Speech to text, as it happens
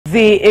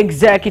The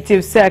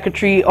Executive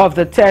Secretary of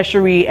the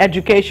Tertiary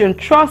Education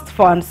Trust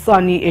Fund,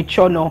 Sonny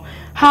Echono,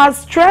 has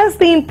stressed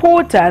the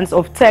importance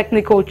of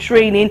technical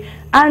training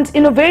and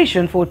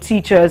innovation for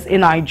teachers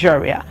in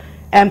Nigeria,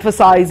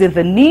 emphasizing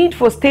the need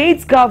for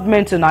state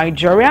government in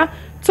Nigeria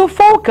to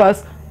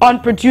focus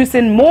on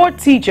producing more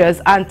teachers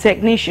and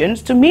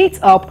technicians to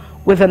meet up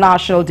with the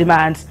national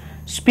demands.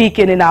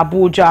 Speaking in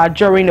Abuja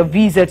during a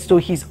visit to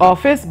his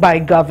office by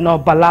Governor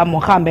Bala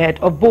Mohammed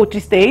of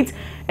Bauchi State,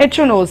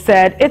 Echono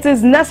said it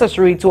is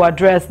necessary to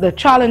address the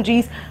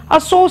challenges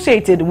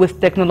associated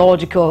with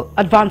technological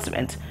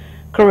advancement.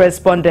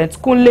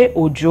 Correspondent Kunle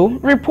Ojo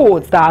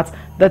reports that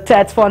the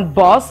Tetfund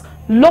boss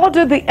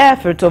lauded the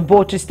effort of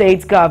Bauchi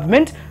State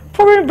government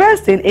for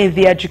investing in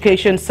the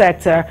education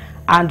sector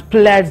and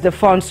pledged the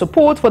fund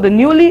support for the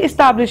newly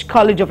established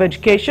College of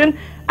Education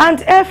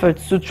and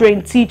efforts to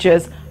train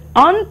teachers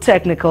on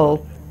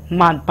technical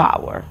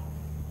manpower.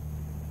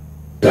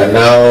 Can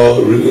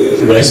now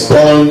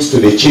respond to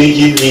the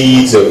changing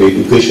needs of the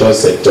education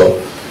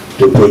sector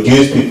to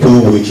produce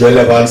people with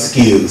relevant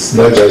skills,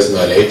 not just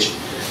knowledge,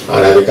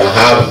 and that they can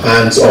have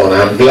hands-on.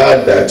 I'm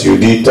glad that you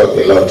did talk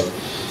a lot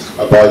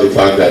about the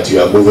fact that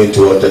you are moving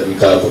toward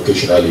technical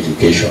vocational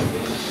education,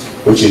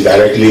 which is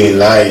directly in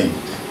line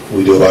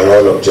with the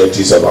overall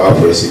objectives of our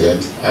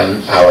president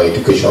and our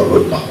education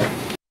roadmap.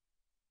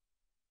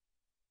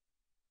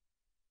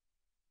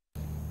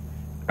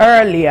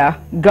 Earlier,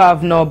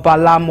 Governor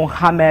Bala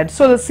Mohammed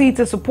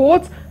solicited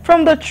support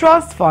from the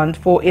Trust Fund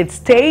for its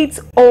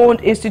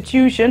state-owned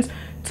institutions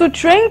to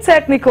train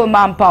technical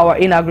manpower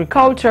in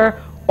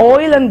agriculture,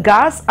 oil and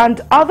gas,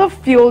 and other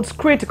fields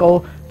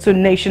critical to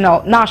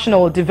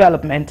national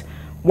development,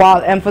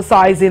 while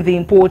emphasizing the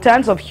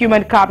importance of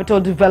human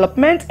capital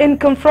development in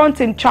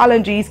confronting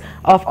challenges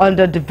of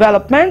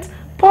underdevelopment,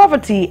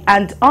 poverty,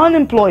 and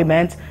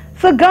unemployment.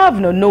 The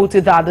governor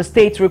noted that the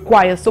state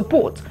requires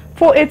support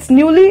for its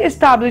newly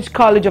established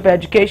College of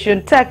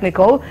Education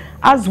Technical,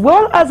 as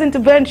well as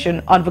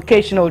intervention on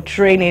vocational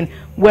training,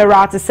 where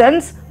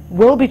artisans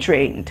will be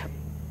trained.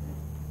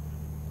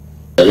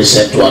 The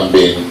recent one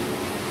being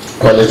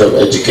College of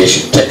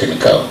Education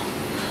Technical,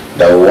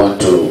 that we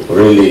want to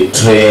really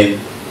train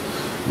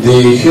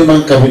the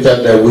human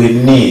capital that we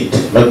need,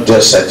 not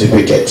just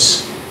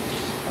certificates.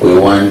 We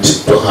want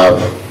to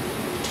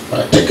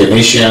have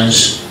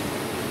technicians,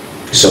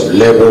 some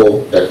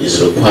labor that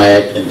is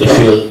required in the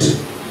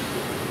field.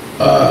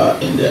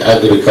 In the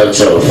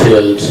agricultural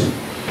field,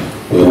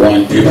 we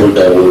want people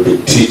that will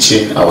be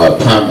teaching our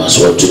farmers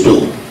what to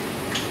do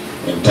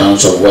in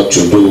terms of what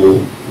to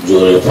do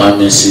during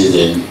farming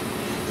season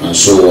and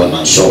so on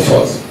and so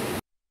forth.